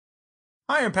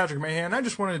Hi, I'm Patrick Mahan. I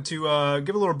just wanted to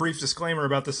give a little brief disclaimer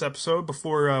about this episode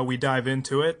before we dive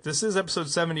into it. This is episode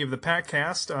 70 of the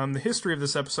PACcast. The history of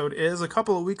this episode is a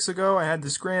couple of weeks ago I had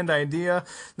this grand idea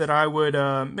that I would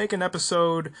make an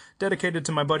episode dedicated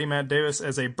to my buddy Matt Davis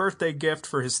as a birthday gift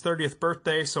for his 30th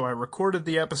birthday, so I recorded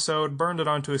the episode, burned it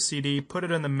onto a CD, put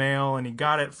it in the mail, and he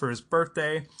got it for his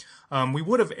birthday. We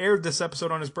would have aired this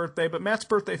episode on his birthday, but Matt's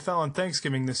birthday fell on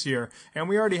Thanksgiving this year, and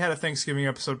we already had a Thanksgiving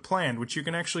episode planned, which you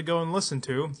can actually go and listen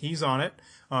to. He's on it.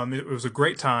 It was a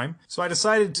great time. So I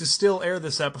decided to still air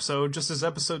this episode, just as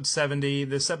episode 70.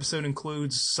 This episode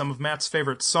includes some of Matt's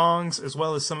favorite songs, as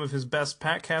well as some of his best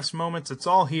PACcast moments. It's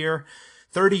all here.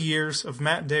 30 years of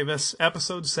Matt Davis,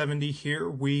 episode 70. Here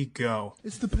we go.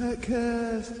 It's the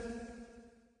PACcast.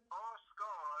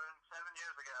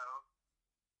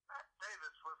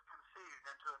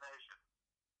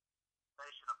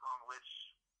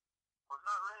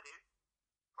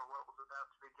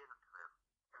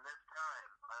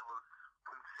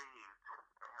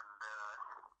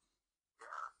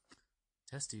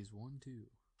 Testes 1, 2.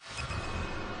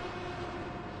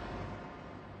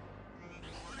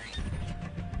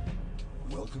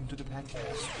 Welcome to the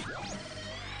PACcast.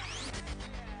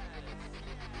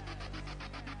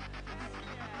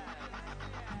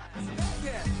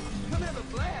 PACcast, come have a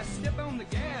blast, step on the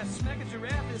gas, smack a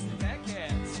giraffe, it's the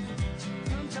PACcast.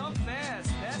 Come talk fast,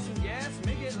 pass some gas,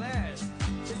 make it last.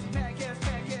 It's the PACcast,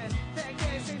 PACcast,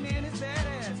 PACcast, hey man, it's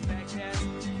badass. PACcast,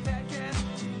 PACcast,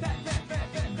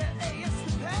 hey, it's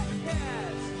the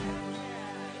PACcast.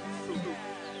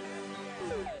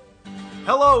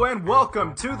 Hello and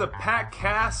welcome to the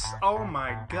PACcast. Oh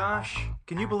my gosh.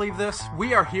 Can you believe this?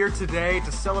 We are here today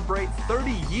to celebrate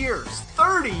 30 years.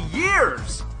 30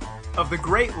 years! Of the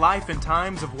great life and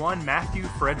times of one Matthew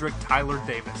Frederick Tyler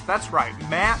Davis. That's right,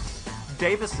 Matt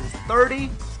Davis is 30,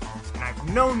 and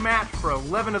I've known Matt for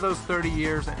 11 of those 30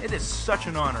 years, and it is such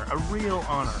an honor, a real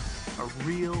honor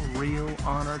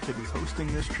to be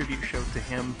hosting this tribute show to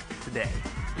him today.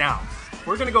 Now,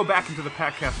 we're going to go back into the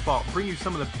PACcast vault, bring you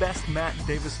some of the best Matt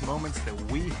Davis moments that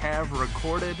we have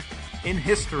recorded in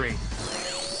history.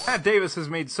 Matt Davis has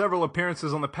made several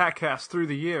appearances on the PACcast through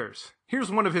the years. Here's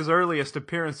one of his earliest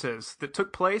appearances that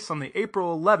took place on the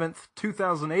April 11th,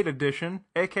 2008 edition,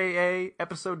 aka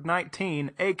episode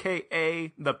 19,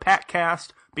 aka the PACcast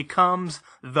becomes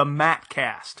the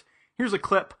Mattcast. Here's a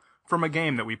clip from a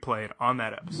game that we played on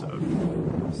that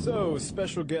episode. So,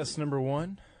 special guest number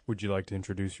one, would you like to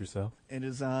introduce yourself? It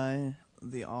is I,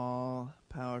 the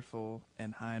all-powerful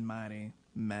and high and mighty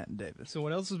Matt Davis. So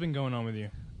what else has been going on with you?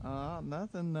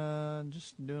 Nothing.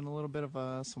 Just doing a little bit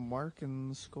of some work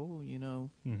in school, you know.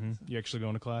 Mm-hmm. You actually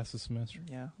going to class this semester?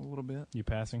 Yeah, a little bit. You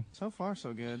passing? So far,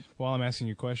 so good. While I'm asking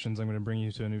you questions, I'm going to bring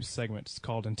you to a new segment. It's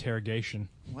called Interrogation.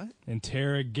 What?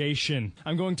 Interrogation.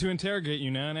 I'm going to interrogate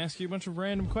you now and ask you a bunch of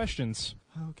random questions.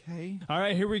 Okay. All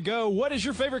right, here we go. What is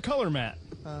your favorite color, Matt?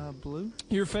 Blue.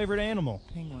 Your favorite animal?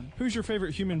 Penguin. Who's your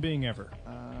favorite human being ever?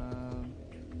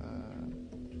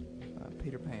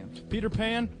 Peter Pan. Peter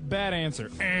Pan? Bad answer.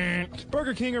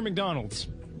 Burger King or McDonald's?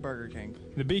 Burger King.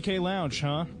 The BK Lounge,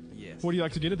 huh? Yes. What do you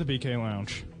like to get at the BK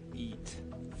Lounge? Eat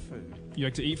food. You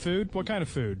like to eat food? What kind of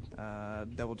food?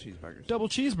 Double cheeseburgers. Double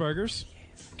cheeseburgers?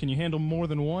 Can you handle more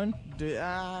than one?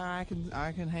 I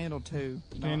can handle two.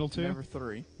 Handle two? Never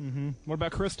three. Mm-hmm. What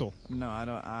about Crystal? No, I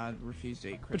don't. I refuse to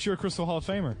eat Crystal. But you're a Crystal Hall of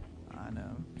Famer. I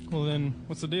know. Well then,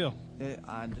 what's the deal?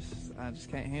 I just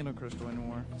can't handle Crystal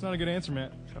anymore. It's not a good answer,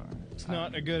 Matt. Sorry. It's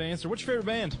not a good answer. What's your favorite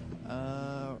band?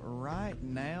 Right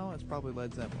now it's probably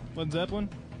Led Zeppelin. Led Zeppelin?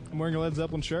 I'm wearing a Led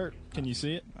Zeppelin shirt. Can you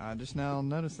see it? I just now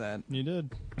noticed that. You did.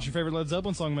 What's your favorite Led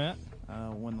Zeppelin song, Matt?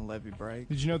 When the Levee Breaks.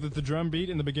 Did you know that the drum beat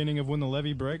in the beginning of When the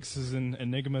Levee Breaks is in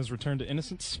Enigma's Return to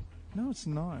Innocence? No, it's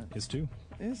not. His too.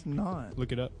 It's not.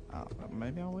 Look it up.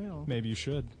 Maybe I will. Maybe you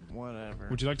should. Whatever.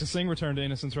 Would you like to sing Return to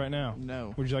Innocence right now?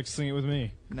 No. Would you like to sing it with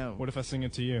me? No. What if I sing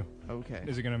it to you? Okay.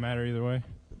 Is it going to matter either way?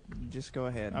 Just go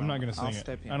ahead. I'm not going to sing I'll it.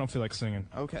 Step in. I don't feel like singing.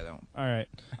 Okay, then. All right.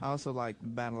 I also like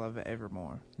Battle of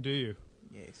Evermore. Do you?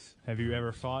 Yes. Have you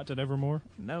ever fought at Evermore?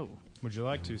 No. Would you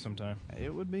like to sometime?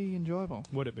 It would be enjoyable.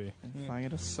 Would it be? If I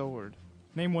get a sword.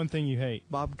 Name one thing you hate.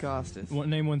 Bob Costas.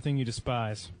 Name one thing you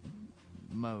despise.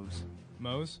 Moe's.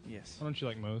 Moe's? Yes. Why don't you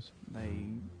like Moe's? They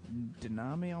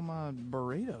deny me on my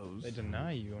burritos. They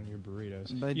deny you on your burritos.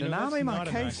 They You know, deny that's me my not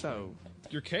a nice queso.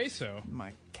 thing. Your queso?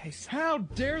 My queso. How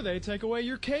dare they take away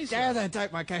your queso? Dare they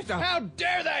take my queso? How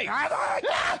dare they?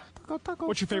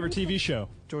 What's your favorite TV show?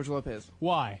 George Lopez.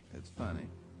 Why? It's funny.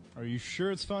 Are you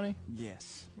sure it's funny?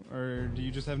 Yes. Or do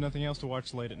you just have nothing else to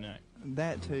watch late at night?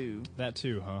 That too. That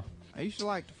too, huh? I used to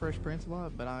like The Fresh Prince a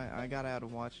lot, but I got out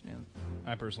of watching it.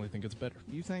 I personally think it's better.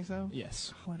 You think so?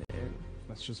 Yes. Whatever.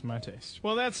 That's just my taste.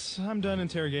 Well, I'm done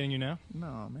interrogating you now.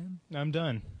 No, man. I'm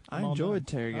done. I I'm all enjoyed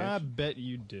done. interrogation. I bet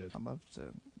you did. I'm about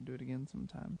to do it again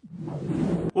sometime.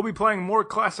 We'll be playing more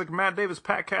classic Matt Davis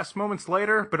Patcast moments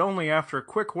later, but only after a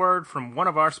quick word from one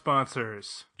of our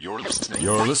sponsors. You're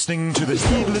listening to the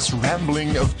heedless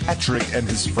rambling of Patrick and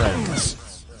his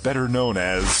friends, better known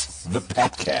as the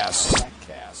Patcast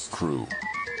Crew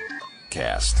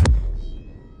Cast.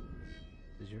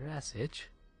 Does your ass itch?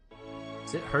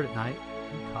 Does it hurt at night?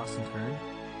 Can you toss and turn?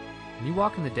 When you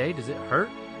walk in the day, does it hurt?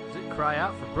 Does it cry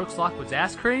out for Brooks Lockwood's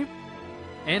ass cream?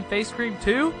 And face cream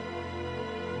too?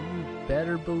 You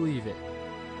better believe it.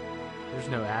 There's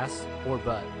no ass or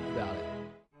butt about it.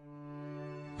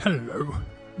 Hello,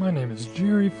 my name is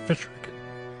Jerry Fishrick.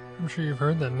 I'm sure you've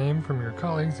heard that name from your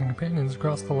colleagues and companions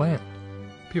across the land.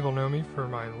 People know me for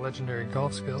my legendary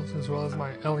golf skills as well as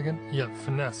my elegant yet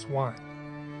finesse wine.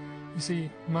 You see,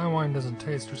 my wine doesn't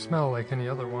taste or smell like any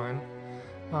other wine.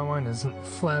 My wine isn't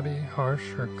flabby,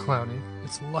 harsh, or cloudy.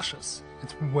 It's luscious.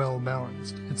 It's well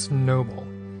balanced. It's noble.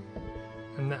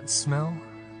 And that smell?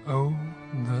 Oh,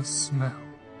 the smell.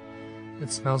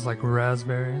 It smells like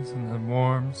raspberries in the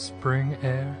warm spring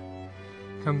air.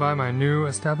 Come by my new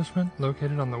establishment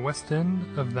located on the west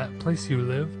end of that place you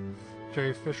live,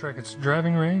 Jerry Fishracket's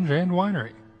driving range and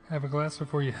winery. Have a glass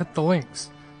before you hit the links.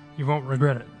 You won't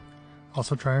regret it.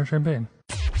 Also try our champagne.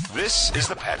 This is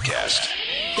the Patcast.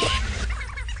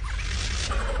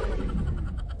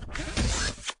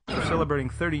 We're celebrating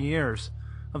 30 years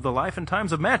of the life and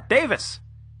times of Matt Davis.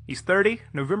 He's 30,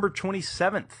 November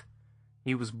 27th.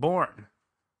 He was born.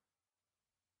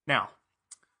 Now,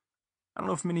 I don't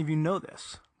know if many of you know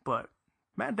this, but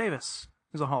Matt Davis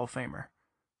is a Hall of Famer.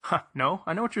 No,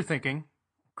 I know what you're thinking.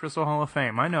 Crystal Hall of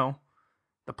Fame, I know.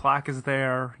 The plaque is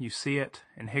there, you see it,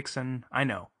 in Hickson, I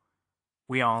know.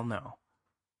 We all know.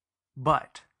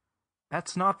 But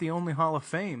that's not the only Hall of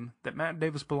Fame that Matt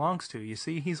Davis belongs to. You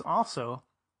see, he's also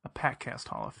a Patcast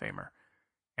Hall of Famer.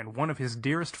 And one of his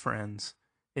dearest friends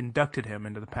inducted him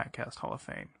into the Patcast Hall of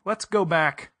Fame. Let's go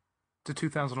back to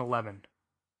 2011,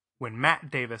 when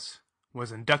Matt Davis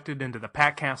was inducted into the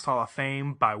Patcast Hall of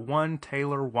Fame by one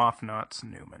Taylor Waffnuts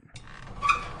Newman.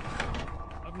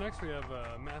 Up next we have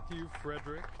Matthew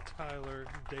Frederick Tyler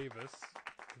Davis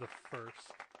the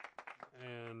first,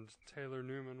 and Taylor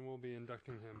Newman will be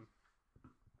inducting him.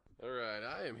 Alright,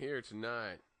 I am here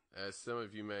tonight, as some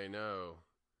of you may know,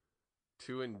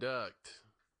 to induct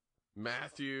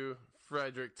Matthew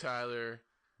Frederick Tyler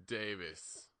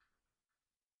Davis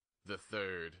the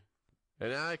third.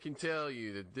 And I can tell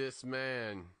you that this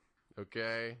man,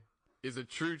 okay, is a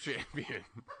true champion.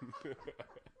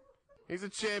 He's a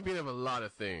champion of a lot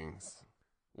of things.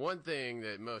 One thing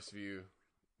that most of you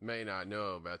may not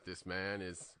know about this man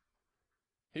is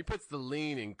he puts the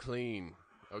lean and clean,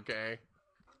 okay,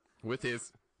 with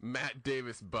his Matt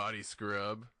Davis body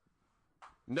scrub.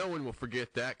 No one will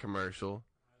forget that commercial.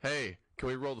 Hey, can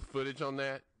we roll the footage on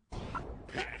that?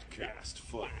 Patcast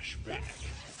Flashback.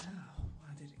 Oh,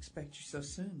 I didn't expect you so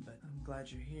soon, but I'm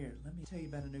glad you're here. Let me tell you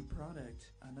about a new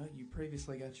product. I know you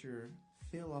previously got your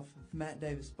fill off of Matt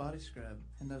Davis body scrub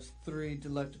and those 3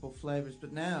 delectable flavors,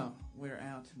 but now we're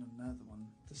out in another one.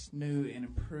 This new and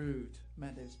improved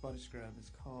Matt Davis body scrub is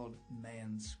called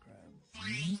Man Scrub.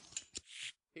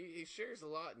 He shares a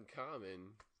lot in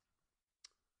common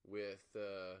with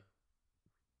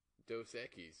Dos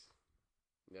Equis.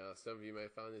 Now, some of you may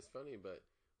find this funny, but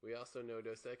we also know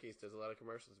Dos Equis does a lot of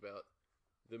commercials about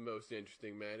the most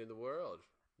interesting man in the world.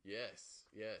 Yes,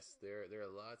 there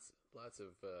are lots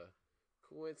of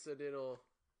coincidental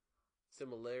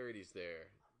similarities there.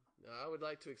 Now, I would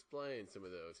like to explain some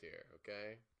of those here,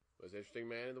 okay? Most interesting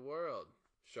man in the world.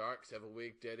 Sharks have a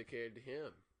week dedicated to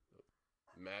him.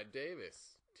 Matt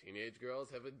Davis. Teenage girls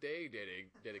have a day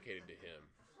dedicated to him.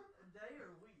 A day or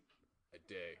a week? A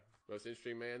day. Most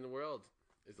interesting man in the world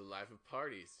is the life of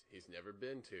parties he's never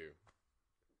been to.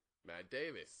 Matt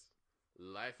Davis.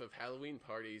 Life of Halloween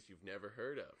parties you've never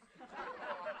heard of.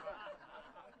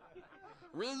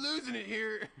 Really losing it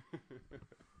here.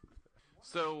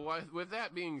 So, with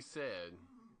that being said,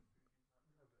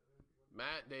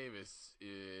 Matt Davis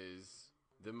is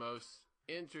the most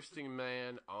interesting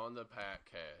man on the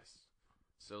Patcast.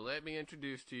 So let me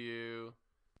introduce to you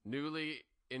newly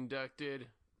inducted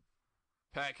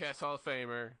Patcast Hall of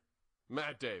Famer,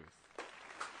 Matt Davis.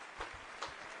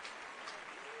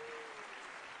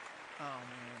 Oh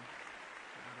man,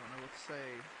 I don't know what to say.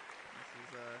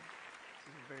 This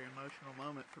is a very emotional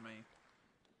moment for me.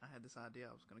 I had this idea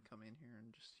I was going to come in here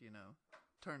and just,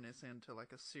 turn this into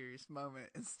like a serious moment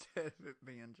instead of it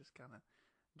being just kind of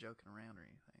joking around or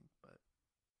anything. But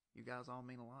you guys all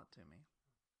mean a lot to me.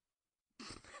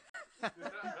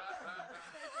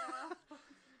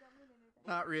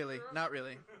 Not really.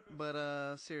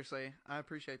 But seriously, I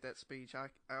appreciate that speech. I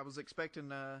was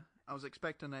expecting a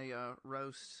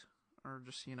roast or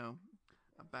just a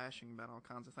bashing about all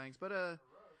kinds of things. But the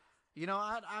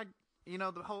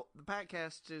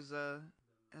podcast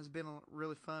has been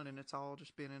really fun, and it's all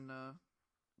just been in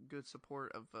good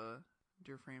support of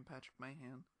dear friend Patrick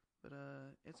Mahan. But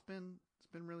it's been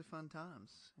really fun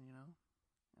times, and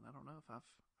I don't know if I've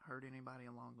hurt anybody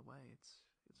along the way. It's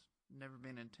never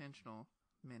been intentional.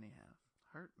 Many have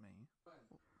hurt me.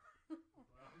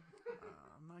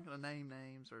 I'm not gonna name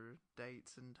names or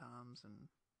dates and times and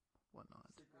whatnot.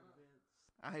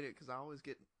 I hate it because I always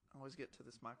get to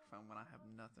this microphone when I have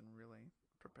nothing really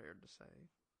prepared to say.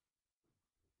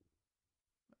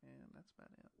 And that's about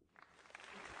it.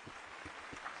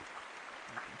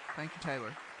 Thank you,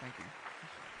 Taylor. Thank you.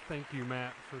 Thank you,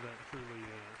 Matt, for that truly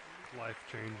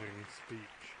life-changing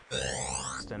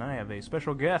speech. And I have a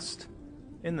special guest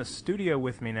in the studio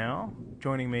with me now,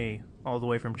 joining me all the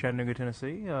way from Chattanooga,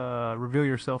 Tennessee. Reveal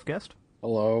yourself, guest.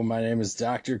 Hello, my name is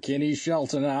Dr. Kenny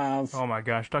Sheltonov. Oh my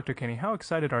gosh, Dr. Kenny, how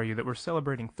excited are you that we're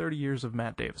celebrating 30 years of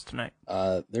Matt Davis tonight?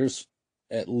 There's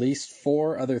at least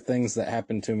 4 other things that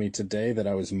happened to me today that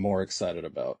I was more excited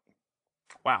about.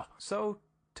 Wow. So,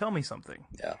 tell me something.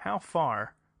 Yeah. How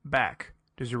far back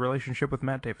does your relationship with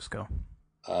Matt Davis go?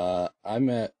 I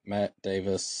met Matt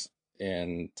Davis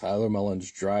in Tyler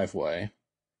Mullen's driveway,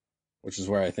 which is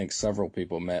where I think several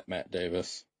people met Matt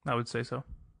Davis. I would say so.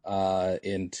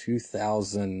 In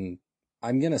 2000,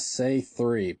 I'm going to say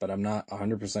 3, but I'm not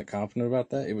 100% confident about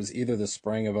that. It was either the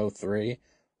spring of 03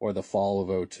 or the fall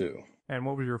of 02. And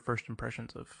what were your first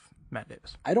impressions of Matt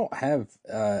Davis? I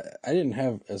didn't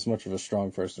have as much of a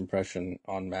strong first impression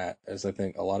on Matt as I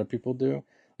think a lot of people do.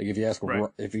 Like if you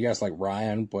ask like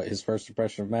Ryan what his first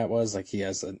impression of Matt was, like he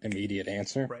has an immediate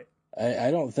answer. Right. I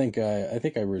don't think I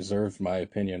think I reserved my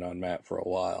opinion on Matt for a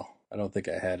while. I don't think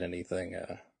I had anything.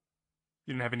 You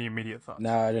didn't have any immediate thoughts?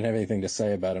 No, I didn't have anything to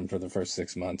say about him for the first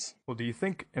 6 months. Well, do you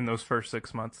think in those first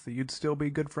 6 months that you'd still be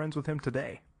good friends with him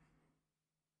today?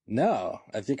 No,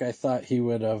 I think I thought he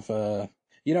would have.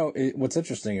 What's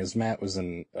interesting is Matt was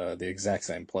in the exact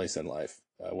same place in life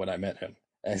when I met him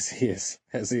as he is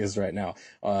right now.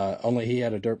 Only he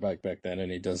had a dirt bike back then,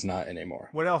 and he does not anymore.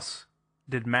 What else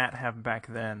did Matt have back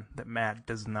then that Matt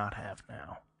does not have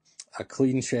now? A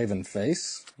clean-shaven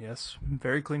face. Yes,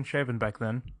 very clean-shaven back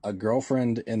then. A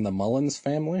girlfriend in the Mullins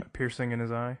family. A piercing in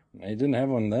his eye. He didn't have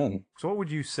one then. So what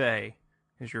would you say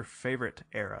is your favorite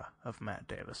era of Matt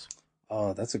Davis?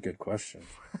 Oh, that's a good question.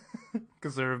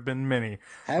 Because there have been many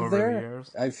over the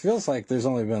years. It feels like there's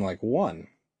only been like one.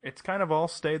 It's kind of all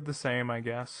stayed the same, I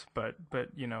guess, but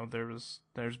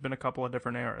there's been a couple of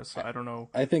different eras. So I don't know.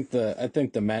 I think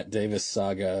the Matt Davis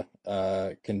saga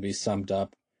can be summed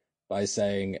up by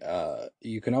saying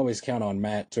you can always count on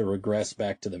Matt to regress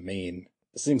back to the mean.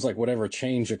 It seems like whatever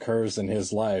change occurs in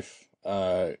his life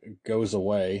goes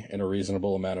away in a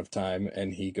reasonable amount of time,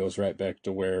 and he goes right back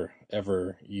to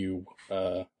wherever you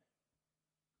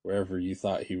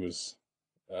thought he was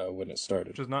when it started.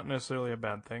 Which is not necessarily a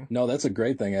bad thing. No, that's a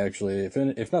great thing, actually.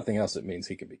 If nothing else, it means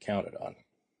he can be counted on.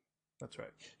 That's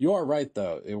right. You are right,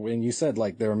 though. When you said,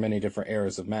 like, there were many different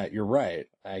eras of Matt, you're right.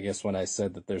 I guess when I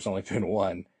said that there's only been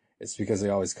one, it's because he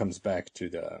always comes back to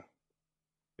the...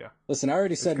 Yeah. Listen, I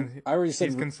already said...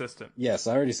 He's consistent. Yes,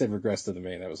 I already said regress to the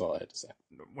mean. That was all I had to say.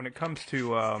 When it comes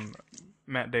to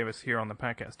Matt Davis here on the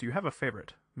podcast, do you have a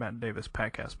favorite Matt Davis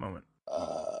podcast moment?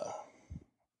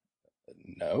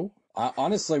 No.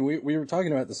 Honestly, we were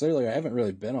talking about this earlier. I haven't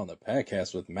really been on the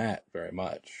podcast with Matt very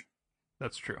much.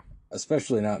 That's true.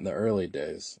 Especially not in the early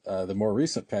days. The more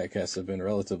recent podcasts have been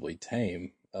relatively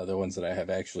tame, the ones that I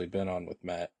have actually been on with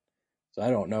Matt. So I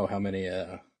don't know how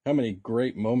many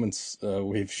great moments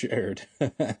we've shared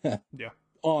yeah.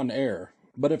 on air.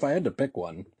 But if I had to pick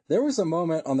one, there was a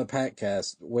moment on the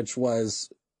podcast which was...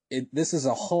 this is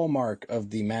a hallmark of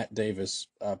the Matt Davis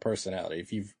personality.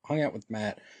 If you've hung out with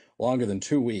Matt longer than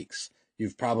 2 weeks,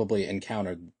 you've probably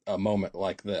encountered a moment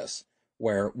like this,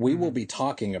 where we will be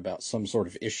talking about some sort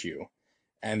of issue,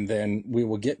 and then we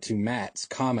will get to Matt's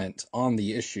comment on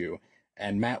the issue,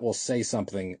 and Matt will say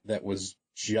something that was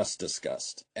just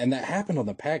discussed. And that happened on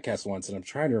the podcast once, and I'm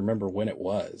trying to remember when it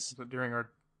was. Was it during our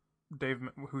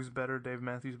Who's Better, Dave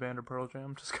Matthews Band or Pearl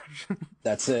Jam discussion?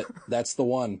 That's it. That's the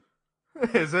one.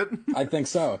 Is it? I think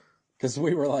so. Because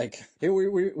we were like, we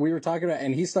were talking about,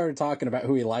 and he started talking about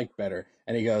who he liked better,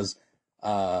 and he goes,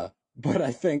 but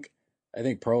I think I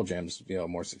think Pearl Jam's,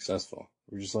 more successful.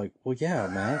 We're just like, well, yeah,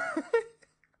 Matt.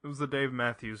 It was the Dave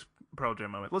Matthews Pearl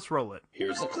Jam moment. Let's roll it.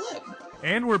 Here's a clip.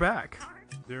 And we're back.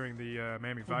 During the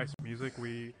Miami Vice music,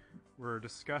 we were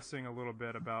discussing a little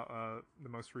bit about the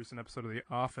most recent episode of The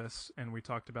Office, and we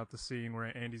talked about the scene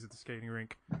where Andy's at the skating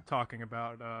rink talking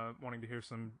about wanting to hear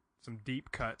some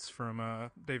deep cuts from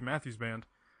Dave Matthews Band.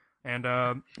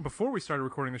 And before we started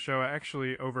recording the show, I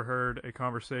actually overheard a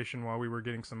conversation while we were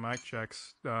getting some mic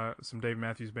checks, some Dave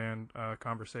Matthews Band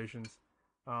conversations.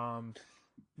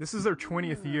 This is their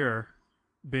 20th year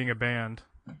being a band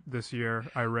this year,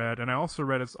 I read. And I also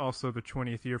read it's also the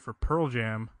 20th year for Pearl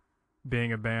Jam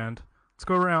being a band. Let's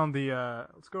go around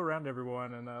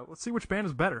everyone, and let's see which band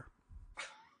is better.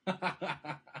 I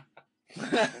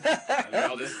know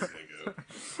how this is gonna go.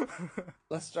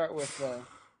 Let's start with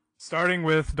Starting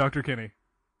with Dr. Kenny.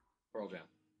 Pearl Jam.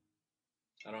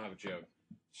 I don't have a joke.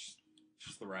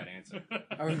 Just the right answer.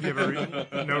 Give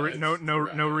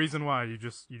no reason why. You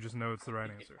just know it's the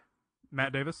right answer.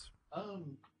 Matt Davis.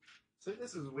 So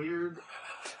this is weird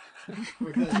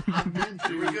because I've been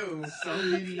through so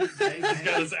many. He's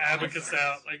got his abacus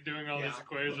out, like doing all these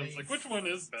equations. Like, which one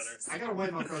is better? I gotta weigh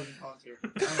my pros and cons here.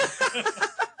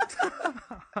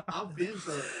 I've been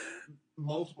to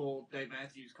multiple Dave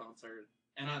Matthews concerts,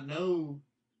 and I know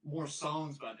more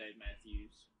songs by Dave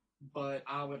Matthews, but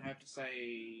I would have to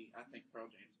say I think Pearl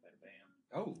Jam's a better band.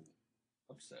 Oh,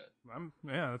 upset.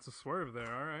 Yeah, that's a swerve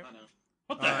there. All right. I know.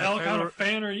 What the hell kind of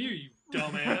fan are you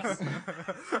dumbass?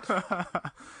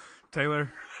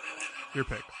 Taylor, your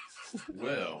pick.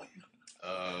 Well,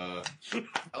 I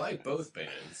like both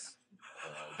bands,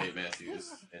 Dave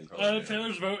Matthews and Pearl Jam.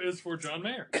 Taylor's vote is for John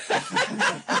Mayer.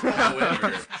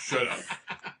 However, shut up.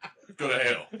 Go to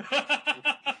hell.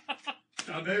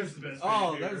 John Mayer's the best.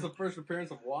 Oh, that was the first appearance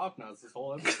of Wapnuts this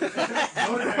whole episode.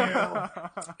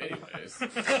 Anyways,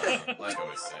 like I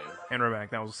was saying. And we're back.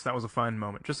 That was a fun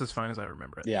moment, just as fun as I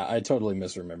remember it. Yeah, I totally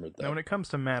misremembered that. Now, when it comes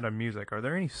to Matt on music, are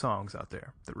there any songs out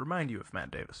there that remind you of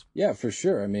Matt Davis? Yeah, for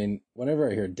sure. I mean, whenever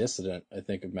I hear Dissident, I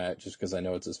think of Matt just because I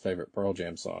know it's his favorite Pearl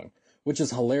Jam song, which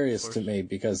is hilarious to me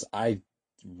because I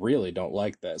really don't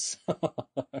like that song.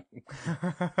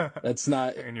 That's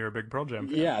not. And you're a big Pearl Jam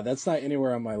fan. Yeah, that's not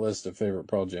anywhere on my list of favorite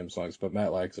Pearl Jam songs, but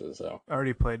Matt likes it, so. I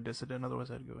already played Dissident,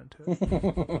 otherwise I'd go into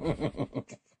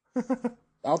it.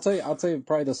 I'll tell you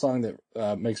probably the song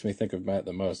that makes me think of Matt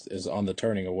the most is On the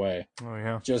Turning Away. Oh,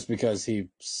 yeah. Just because he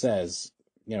says,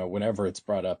 whenever it's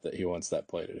brought up that he wants that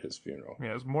played at his funeral.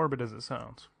 Yeah, as morbid as it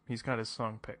sounds, he's got his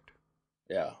song picked.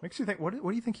 Yeah. Makes you think, what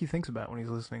do you think he thinks about when he's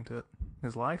listening to it?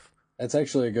 His life? That's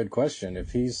actually a good question.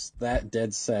 If he's that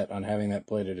dead set on having that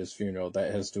played at his funeral,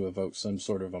 that has to evoke some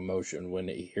sort of emotion when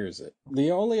he hears it. The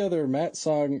only other Matt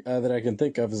song that I can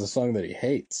think of is a song that he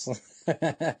hates.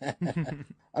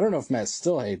 I don't know if Matt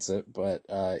still hates it, but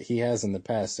he has in the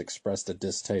past expressed a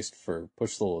distaste for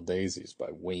Push the Little Daisies by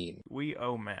Ween. We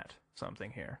owe Matt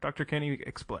something here. Dr. Kenny,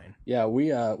 explain. Yeah,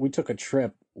 we took a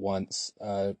trip once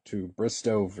to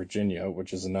Bristow, Virginia,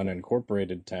 which is an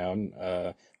unincorporated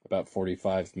town about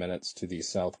 45 minutes to the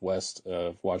southwest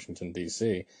of Washington,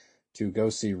 D.C., to go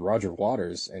see Roger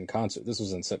Waters in concert. This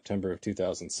was in September of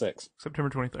 2006. September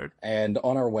 23rd. And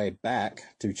on our way back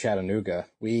to Chattanooga,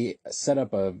 we set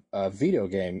up a video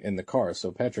game in the car.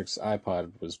 So Patrick's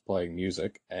iPod was playing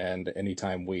music, and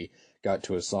anytime we got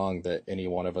to a song that any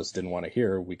one of us didn't want to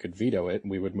hear, we could veto it, and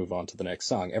we would move on to the next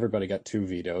song. Everybody got 2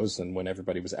 vetoes, and when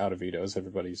everybody was out of vetoes,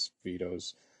 everybody's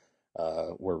vetoes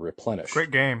were replenished.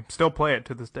 Great game. Still play it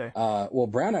to this day. Well,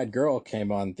 Brown Eyed Girl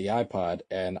came on the iPod,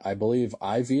 and I believe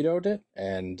I vetoed it,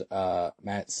 and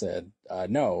Matt said,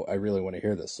 no, I really want to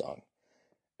hear this song.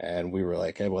 And we were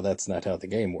like, hey, well, that's not how the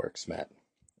game works, Matt.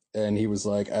 And he was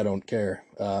like, I don't care.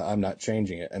 I'm not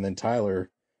changing it. And then Tyler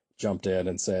jumped in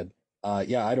and said,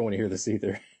 yeah, I don't want to hear this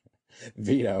either.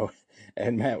 Veto.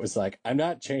 And Matt was like, I'm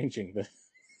not changing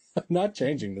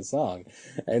the song.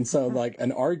 And so like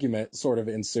an argument sort of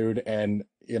ensued, and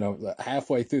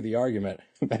halfway through the argument,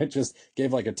 Matt just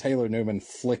gave like a Taylor Newman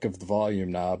flick of the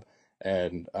volume knob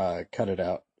and cut it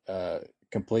out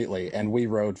completely. And we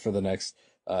rode for the next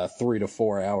 3 to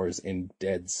 4 hours in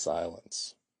dead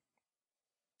silence.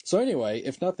 So anyway,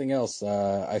 if nothing else,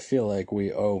 I feel like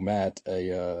we owe Matt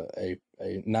a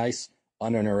nice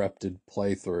uninterrupted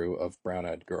playthrough of Brown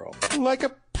Eyed Girl. Like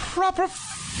a proper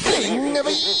thing of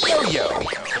a yo-yo,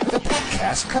 the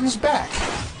podcast comes back.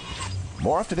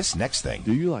 More after this next thing.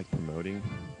 Do you like promoting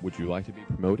Would you like to be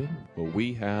promoted? Well,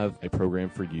 we have a program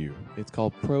for you. It's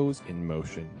called Pros in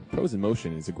Motion. Pros in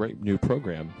Motion is a great new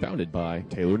program founded by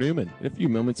Taylor Newman. In a few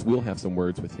moments, we'll have some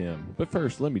words with him. But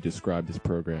first, let me describe this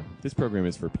program. This program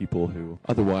is for people who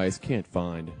otherwise can't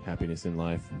find happiness in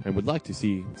life and would like to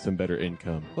see some better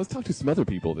income. Let's talk to some other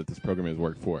people that this program has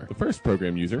worked for. The first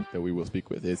program user that we will speak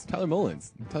with is Tyler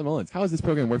Mullins. Tyler Mullins, how has this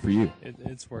program worked for you?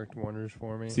 It's worked wonders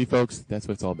for me. See, folks, that's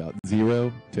what it's all about.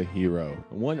 Zero to hero.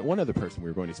 One other person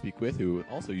we're going to speak with who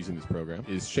also using this program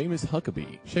is Seamus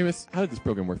Huckabee. Seamus, how did this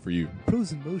program work for you?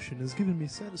 Pros in Motion has given me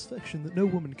satisfaction that no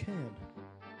woman can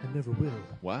and never will.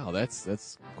 Wow,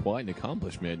 that's quite an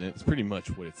accomplishment, and it's pretty much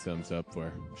what it sums up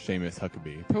for Seamus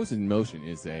Huckabee. Pros in Motion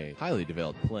is a highly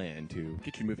developed plan to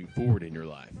get you moving forward in your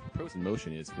life. Pros in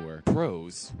Motion is for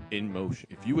pros in motion.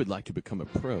 If you would like to become a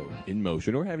pro in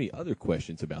motion or have any other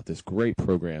questions about this great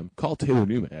program, call Taylor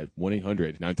Newman at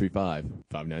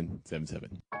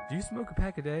 1-800-935-5977. Do you smoke a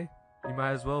pack a day? You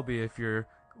might as well be if you're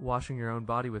washing your own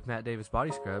body with Matt Davis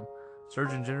Body Scrub.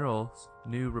 Surgeon General's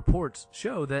new reports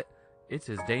show that it's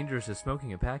as dangerous as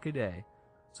smoking a pack a day.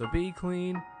 So be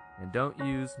clean and don't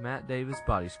use Matt Davis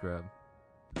Body Scrub.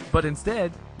 But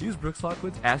instead, use Brooks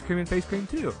Lockwood's ass cream and face cream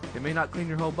too. It may not clean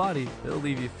your whole body, but it'll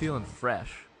leave you feeling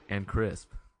fresh and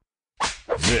crisp.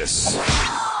 This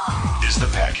is the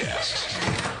Patcast.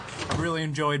 I really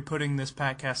enjoyed putting this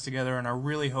Patcast together, and I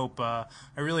really hope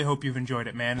you've enjoyed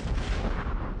it, man.